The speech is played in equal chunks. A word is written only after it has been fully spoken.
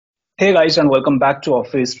Hey guys, and welcome back to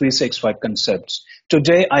Office 365 Concepts.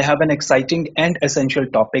 Today I have an exciting and essential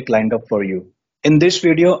topic lined up for you. In this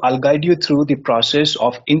video, I'll guide you through the process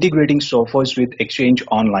of integrating Sophos with Exchange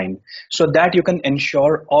Online so that you can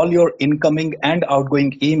ensure all your incoming and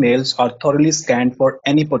outgoing emails are thoroughly scanned for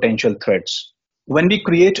any potential threats. When we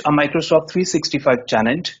create a Microsoft 365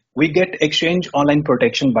 tenant, we get Exchange Online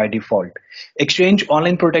Protection by default. Exchange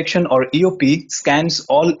Online Protection or EOP scans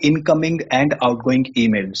all incoming and outgoing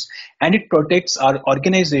emails, and it protects our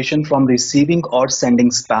organization from receiving or sending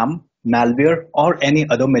spam, malware, or any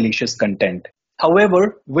other malicious content.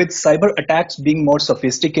 However, with cyber attacks being more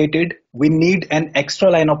sophisticated, we need an extra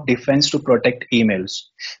line of defense to protect emails.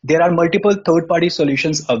 There are multiple third-party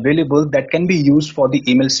solutions available that can be used for the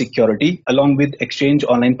email security along with Exchange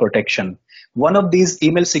Online Protection. One of these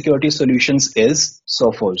email security solutions is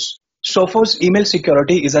Sophos. Sophos Email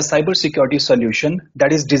Security is a cybersecurity solution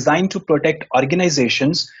that is designed to protect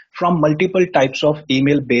organizations from multiple types of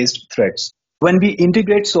email-based threats. When we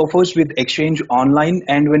integrate Sophos with Exchange Online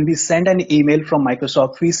and when we send an email from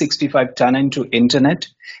Microsoft 365 tenant to internet,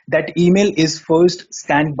 that email is first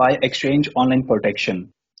scanned by Exchange Online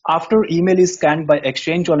Protection. After email is scanned by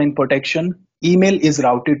Exchange Online Protection, email is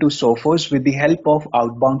routed to Sophos with the help of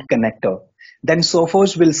Outbound connector. Then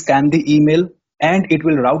Sophos will scan the email and it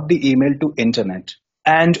will route the email to internet.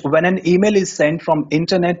 And when an email is sent from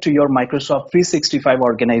internet to your Microsoft 365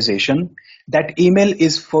 organization, that email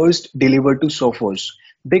is first delivered to Sophos.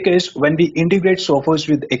 Because when we integrate Sophos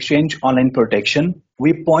with Exchange Online Protection,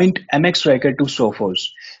 we point MX Record to Sophos.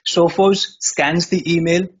 Sophos scans the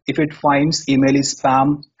email. If it finds email is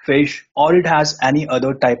spam, phish, or it has any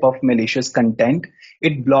other type of malicious content,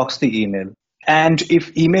 it blocks the email. And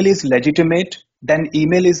if email is legitimate, then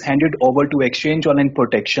email is handed over to Exchange Online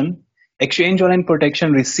Protection. Exchange Online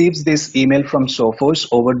Protection receives this email from Sophos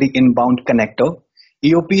over the inbound connector.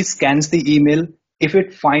 EOP scans the email. If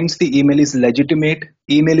it finds the email is legitimate,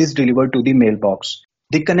 email is delivered to the mailbox.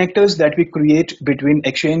 The connectors that we create between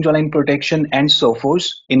Exchange Online Protection and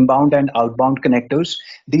Sophos, inbound and outbound connectors,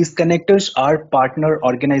 these connectors are partner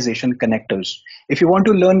organization connectors. If you want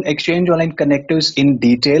to learn Exchange Online connectors in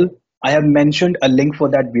detail, I have mentioned a link for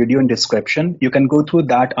that video in description. You can go through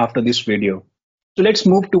that after this video. So let's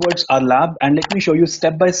move towards our lab and let me show you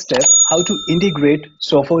step by step how to integrate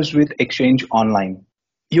Sophos with Exchange Online.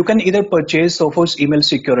 You can either purchase Sophos Email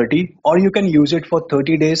Security or you can use it for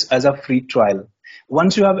 30 days as a free trial.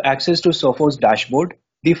 Once you have access to Sophos dashboard,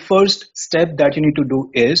 the first step that you need to do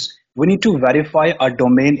is we need to verify a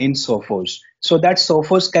domain in Sophos so that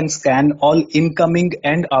Sophos can scan all incoming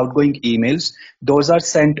and outgoing emails. Those are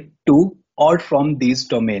sent to or from these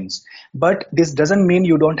domains. But this doesn't mean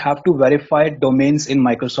you don't have to verify domains in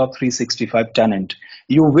Microsoft 365 tenant.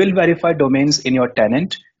 You will verify domains in your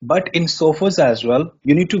tenant, but in Sophos as well,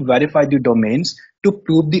 you need to verify the domains to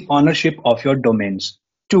prove the ownership of your domains.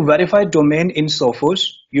 To verify domain in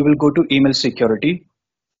Sophos, you will go to Email Security.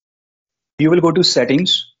 You will go to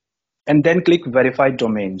Settings and then click Verify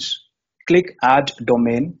Domains. Click Add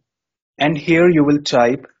Domain, and here you will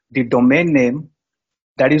type the domain name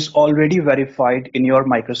that is already verified in your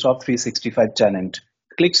Microsoft 365 tenant.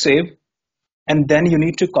 Click Save, and then you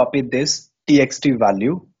need to copy this TXT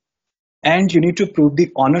value, and you need to prove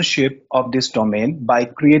the ownership of this domain by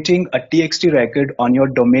creating a TXT record on your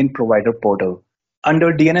domain provider portal.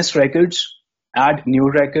 Under DNS records, add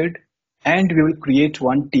new record, and we will create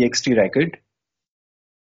one TXT record.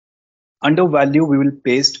 Under value, we will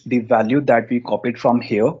paste the value that we copied from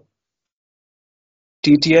here.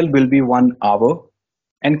 TTL will be 1 hour.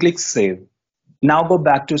 And click Save. Now go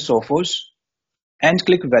back to Sophos and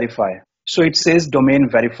click Verify. So it says domain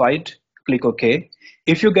verified. Click OK.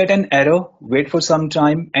 If you get an error, wait for some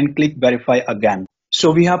time and click Verify again.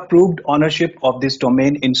 So we have proved ownership of this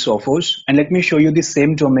domain in Sophos, and let me show you the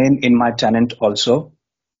same domain in my tenant also.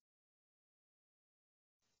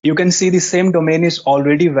 You can see the same domain is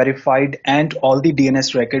already verified and all the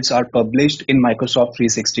DNS records are published in Microsoft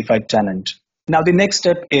 365 tenant. Now the next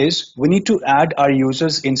step is we need to add our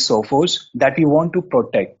users in Sophos that we want to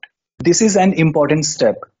protect. This is an important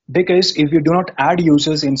step because if you do not add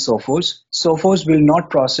users in Sophos, Sophos will not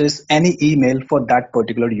process any email for that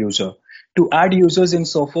particular user. To add users in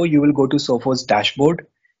Sophos, you will go to Sophos dashboard.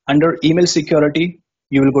 Under Email Security,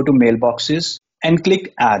 you will go to Mailboxes and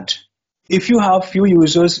click Add. If you have few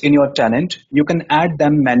users in your tenant, you can add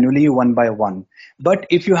them manually one by one. But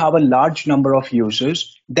if you have a large number of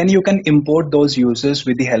users, then you can import those users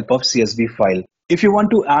with the help of CSV file. If you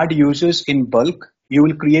want to add users in bulk, you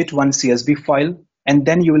will create one CSV file and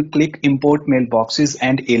then you will click Import Mailboxes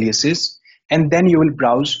and Aliases, and then you will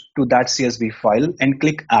browse to that CSV file and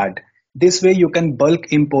click Add. This way you can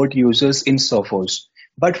bulk import users in Sophos.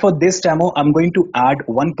 But for this demo, I'm going to add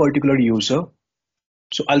one particular user.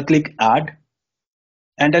 So I'll click add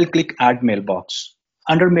and I'll click add mailbox.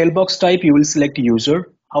 Under mailbox type, you will select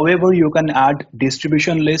user. However, you can add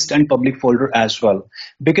distribution list and public folder as well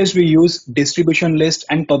because we use distribution list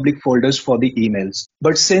and public folders for the emails.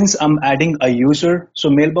 But since I'm adding a user, so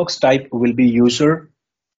mailbox type will be user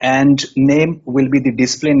and name will be the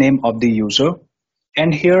display name of the user.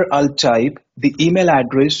 And here I'll type the email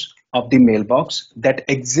address of the mailbox that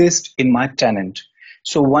exists in my tenant.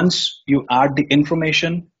 So once you add the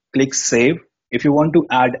information, click save. If you want to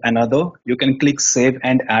add another, you can click save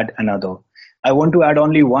and add another. I want to add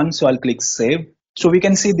only one, so I'll click save. So we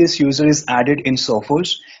can see this user is added in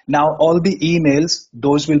Sophos. Now all the emails,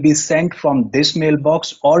 those will be sent from this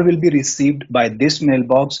mailbox or will be received by this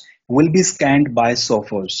mailbox will be scanned by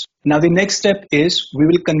Sophos. Now the next step is we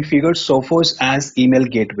will configure Sophos as email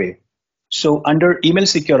gateway. So under email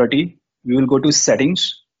security, we will go to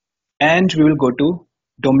settings and we will go to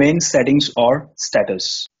domain settings or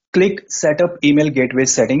status. Click setup email gateway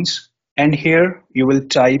settings and here you will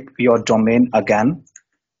type your domain again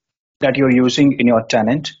that you're using in your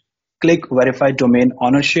tenant. Click verify domain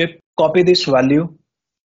ownership, copy this value,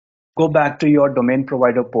 go back to your domain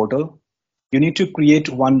provider portal. You need to create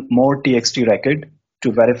one more TXT record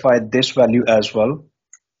to verify this value as well.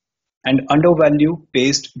 And under value,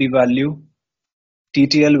 paste the value.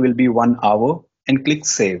 TTL will be 1 hour and click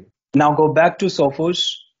save. Now go back to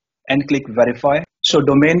Sophos and click verify. So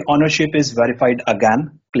domain ownership is verified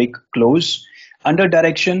again. Click close. Under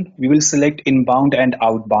direction, we will select inbound and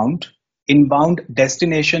outbound. Inbound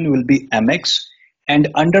destination will be MX and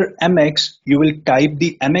under MX, you will type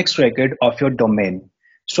the MX record of your domain.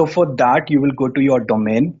 So for that, you will go to your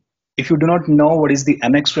domain. If you do not know what is the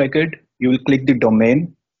MX record, you will click the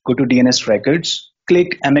domain, go to DNS records,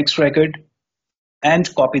 click MX record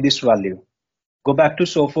and copy this value. Go back to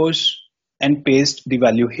Sophos and paste the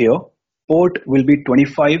value here. Port will be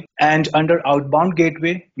 25 and under outbound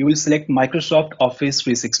gateway, you will select Microsoft Office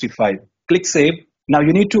 365. Click save. Now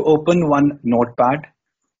you need to open one notepad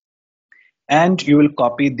and you will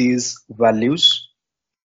copy these values.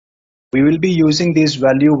 We will be using this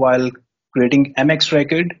value while creating MX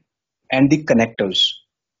record and the connectors.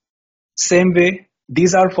 Same way,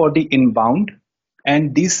 these are for the inbound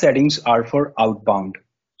and these settings are for outbound.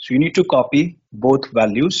 So you need to copy both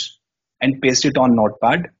values and paste it on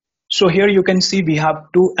notepad. So here you can see we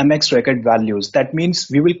have two MX record values. That means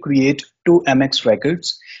we will create two MX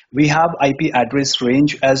records. We have IP address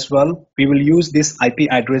range as well. We will use this IP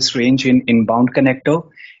address range in inbound connector.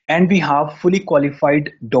 And we have fully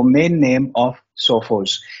qualified domain name of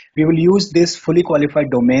Sophos. We will use this fully qualified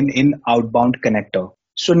domain in outbound connector.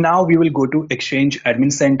 So now we will go to Exchange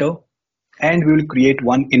Admin Center and we will create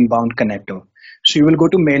one inbound connector. So you will go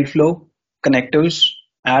to Mailflow, Connectors,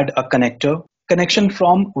 add a connector. Connection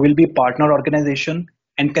from will be partner organization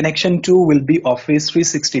and connection to will be Office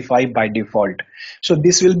 365 by default. So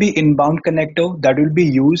this will be inbound connector that will be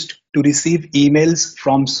used to receive emails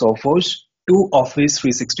from Sophos to Office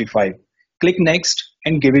 365. Click next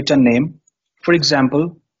and give it a name. For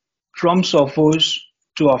example, from Sophos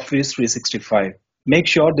to Office 365. Make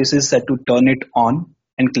sure this is set to turn it on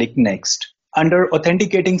and click next. Under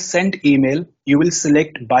authenticating sent email, you will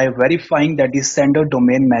select by verifying that the sender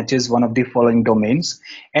domain matches one of the following domains.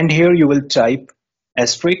 And here you will type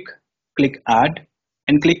asterisk, click add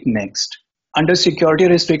and click next. Under security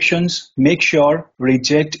restrictions, make sure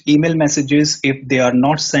reject email messages if they are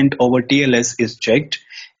not sent over TLS is checked.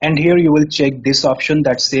 And here you will check this option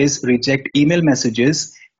that says reject email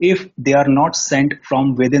messages if they are not sent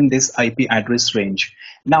from within this IP address range.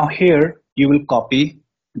 Now here you will copy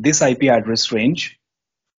this IP address range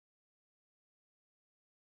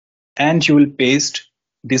and you will paste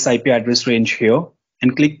this IP address range here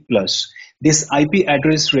and click plus. This IP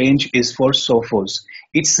address range is for Sophos.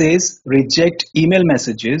 It says reject email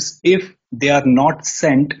messages if they are not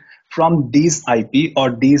sent from these IP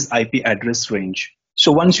or these IP address range.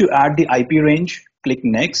 So once you add the IP range, click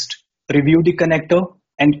next, review the connector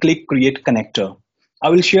and click create connector. I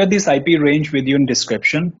will share this IP range with you in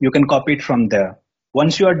description. You can copy it from there.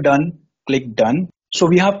 Once you are done, click done. So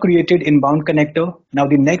we have created inbound connector. Now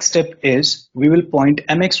the next step is we will point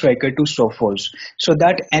MX record to Sophos so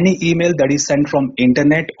that any email that is sent from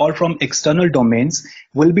internet or from external domains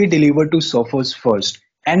will be delivered to Sophos first.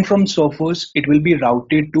 And from Sophos, it will be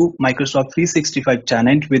routed to Microsoft 365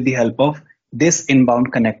 tenant with the help of this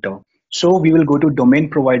inbound connector. So we will go to domain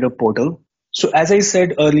provider portal. So as I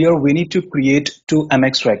said earlier, we need to create two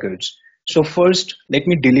MX records. So first, let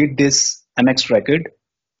me delete this MX record.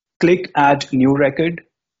 Click add new record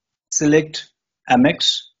select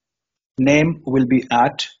MX, name will be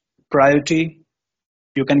at, priority,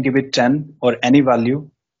 you can give it 10 or any value.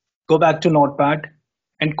 Go back to Notepad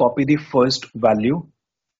and copy the first value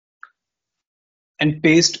and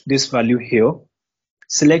paste this value here.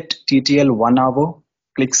 Select TTL 1 hour,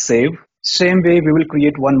 click save. Same way we will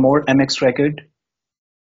create one more MX record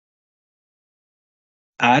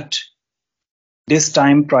at, this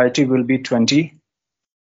time priority will be 20,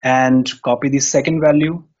 and copy the second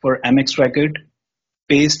value for MX record,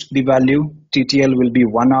 paste the value, TTL will be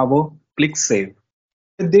 1 hour, click save.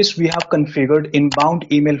 With this, we have configured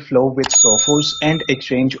inbound email flow with Sophos and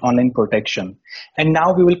Exchange Online Protection. And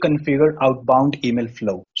now we will configure outbound email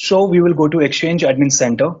flow. So we will go to Exchange Admin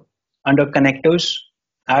Center, under connectors,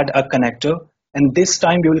 add a connector, and this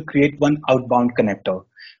time we will create one outbound connector.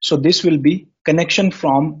 So this will be connection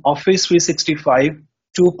from Office 365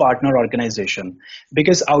 to partner organization,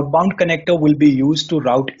 because outbound connector will be used to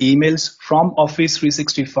route emails from Office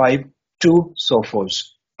 365 to Sophos.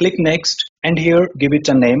 Click next and here give it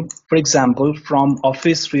a name, for example from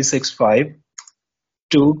Office 365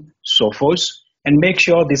 to Sophos, and make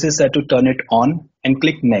sure this is set to turn it on and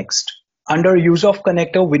click next. Under use of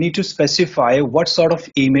connector, we need to specify what sort of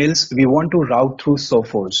emails we want to route through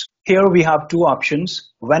Sophos. Here we have two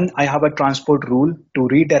options. When I have a transport rule to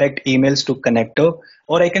redirect emails to connector,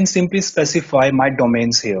 or I can simply specify my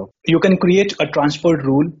domains here. You can create a transport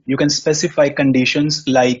rule. You can specify conditions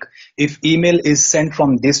like if email is sent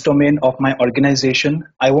from this domain of my organization,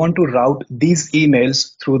 I want to route these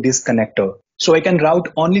emails through this connector. So I can route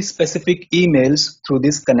only specific emails through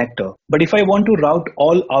this connector. But if I want to route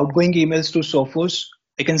all outgoing emails to Sophos,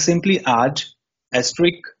 I can simply add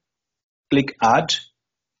asterisk, click add,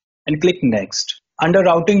 and click next. Under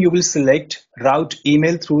routing, you will select route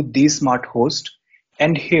email through the smart host,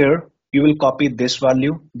 and here you will copy this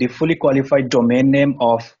value, the fully qualified domain name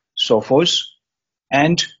of Sophos,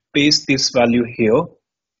 and paste this value here.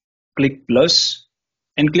 Click plus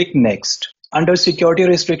and click next. Under security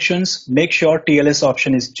restrictions, make sure TLS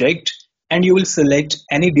option is checked and you will select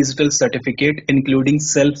any digital certificate including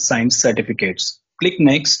self-signed certificates. Click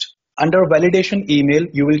next. Under validation email,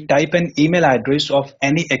 you will type an email address of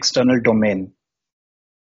any external domain.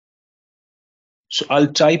 So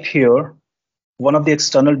I'll type here one of the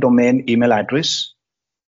external domain email address.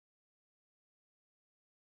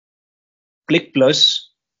 Click plus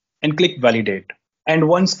and click validate. And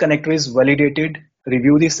once connector is validated,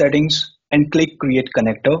 review the settings and click create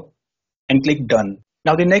connector and click done.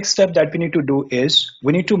 Now the next step that we need to do is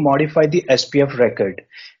we need to modify the SPF record.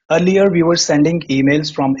 Earlier we were sending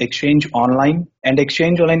emails from Exchange Online and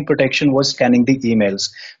Exchange Online Protection was scanning the emails.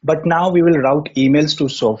 But now we will route emails to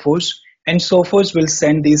Sophos and Sophos will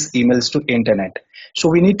send these emails to internet. So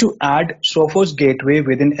we need to add Sophos gateway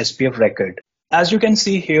within SPF record. As you can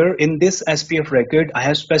see here in this SPF record, I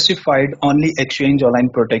have specified only Exchange Online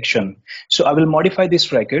Protection. So I will modify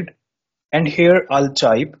this record. And here I'll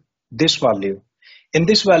type this value. In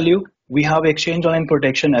this value, we have Exchange Online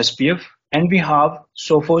Protection SPF and we have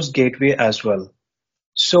Sophos Gateway as well.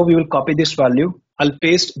 So we will copy this value. I'll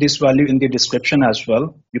paste this value in the description as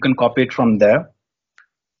well. You can copy it from there.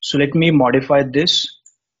 So let me modify this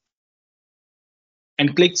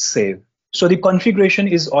and click save. So the configuration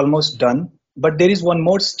is almost done, but there is one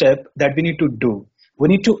more step that we need to do. We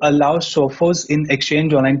need to allow Sophos in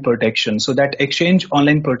Exchange Online Protection so that Exchange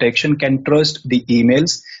Online Protection can trust the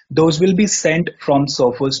emails. Those will be sent from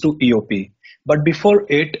Sophos to EOP. But before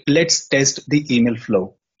it, let's test the email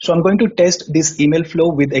flow. So I'm going to test this email flow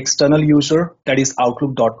with external user, that is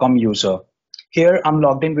Outlook.com user. Here I'm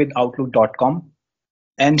logged in with Outlook.com.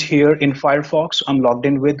 And here in Firefox, I'm logged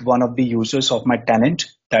in with one of the users of my tenant,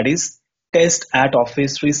 that is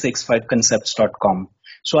test@office365concepts.com.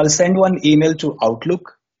 So I'll send one email to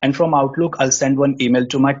Outlook, and from Outlook, I'll send one email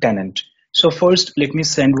to my tenant. So first, let me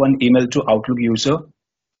send one email to Outlook user.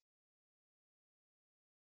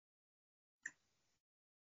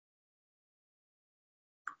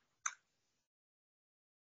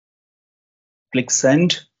 Click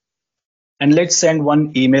send, and let's send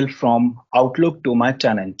one email from Outlook to my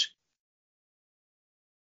tenant.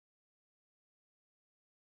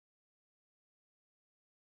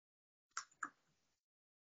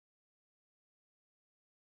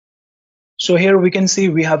 So here we can see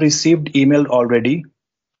we have received email already,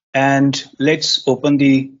 and let's open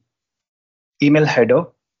the email header.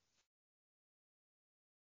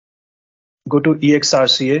 Go to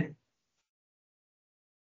EXRCA.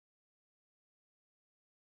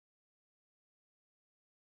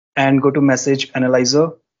 And go to message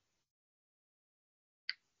analyzer.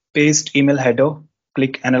 Paste email header,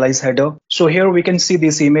 click analyze header. So here we can see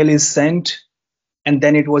this email is sent and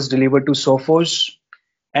then it was delivered to Sophos,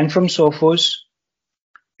 and from Sophos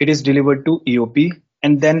it is delivered to EOP,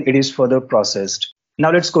 and then it is further processed.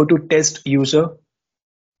 Now let's go to test user.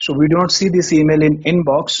 So we do not see this email in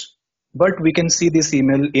inbox, but we can see this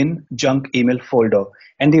email in junk email folder.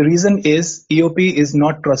 And the reason is EOP is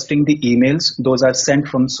not trusting the emails. Those are sent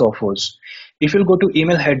from Sophos. If you'll go to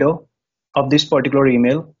email header of this particular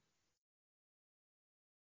email,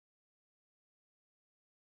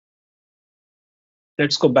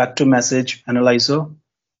 let's go back to message analyzer.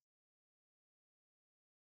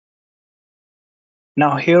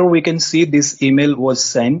 Now here we can see this email was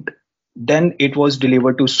sent, then it was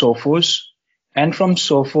delivered to Sophos, and from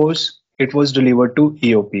Sophos it was delivered to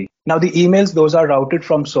EOP. Now the emails those are routed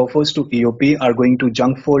from Sophos to EOP are going to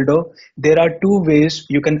junk folder. There are two ways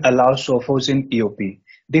you can allow Sophos in EOP.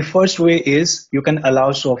 The first way is you can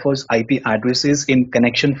allow Sophos IP addresses in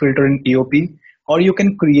connection filter in EOP, or you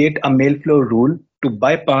can create a mail flow rule to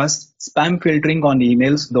bypass spam filtering on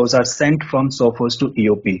emails those are sent from Sophos to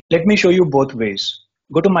EOP. Let me show you both ways.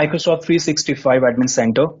 Go to Microsoft 365 Admin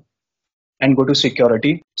Center and go to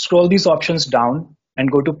Security. Scroll these options down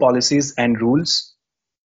and go to Policies and Rules,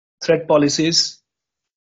 Threat Policies,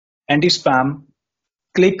 Anti-Spam.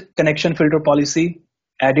 Click Connection Filter Policy,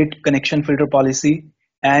 edit Connection Filter Policy,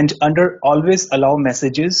 and under Always Allow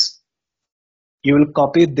Messages, you will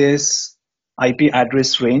copy this IP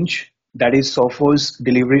address range, that is Sophos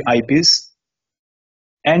delivery IPs,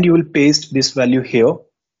 and you will paste this value here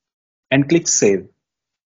and click Save.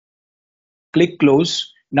 Click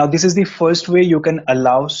Close. Now this is the first way you can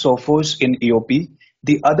allow Sophos in EOP.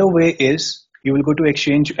 The other way is you will go to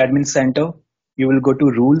Exchange Admin Center, you will go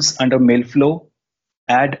to Rules under Mail Flow,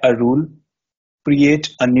 add a rule,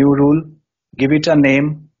 create a new rule, give it a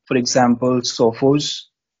name, for example, Sophos.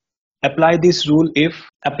 Apply this rule if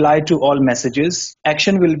apply to all messages.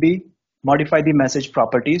 Action will be modify the message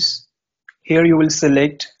properties. Here you will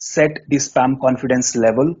select set the spam confidence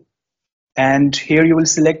level, and here you will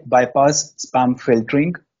select bypass spam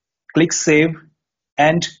filtering. Click Save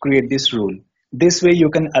and create this rule. This way you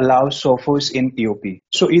can allow Sophos in EOP.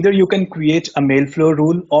 So either you can create a mail flow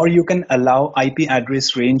rule or you can allow IP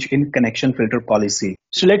address range in connection filter policy.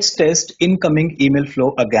 So let's test incoming email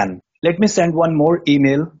flow again. Let me send one more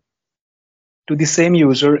email to the same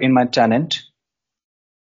user in my tenant,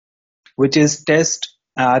 which is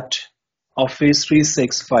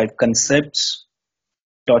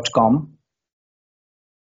test@office365concepts.com,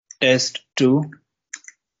 test2,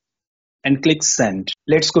 and click send.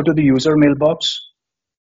 Let's go to the user mailbox.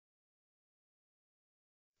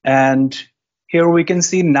 And here we can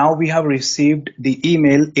see now we have received the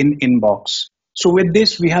email in inbox. So with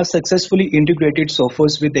this, we have successfully integrated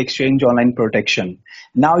Sophos with Exchange Online Protection.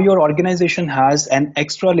 Now your organization has an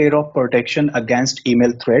extra layer of protection against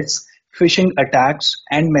email threats, phishing attacks,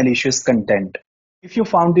 and malicious content. If you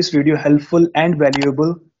found this video helpful and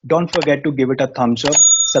valuable, don't forget to give it a thumbs up,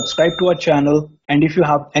 subscribe to our channel, and if you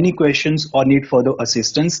have any questions or need further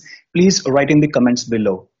assistance, please write in the comments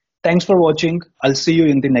below. Thanks for watching. I'll see you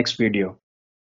in the next video.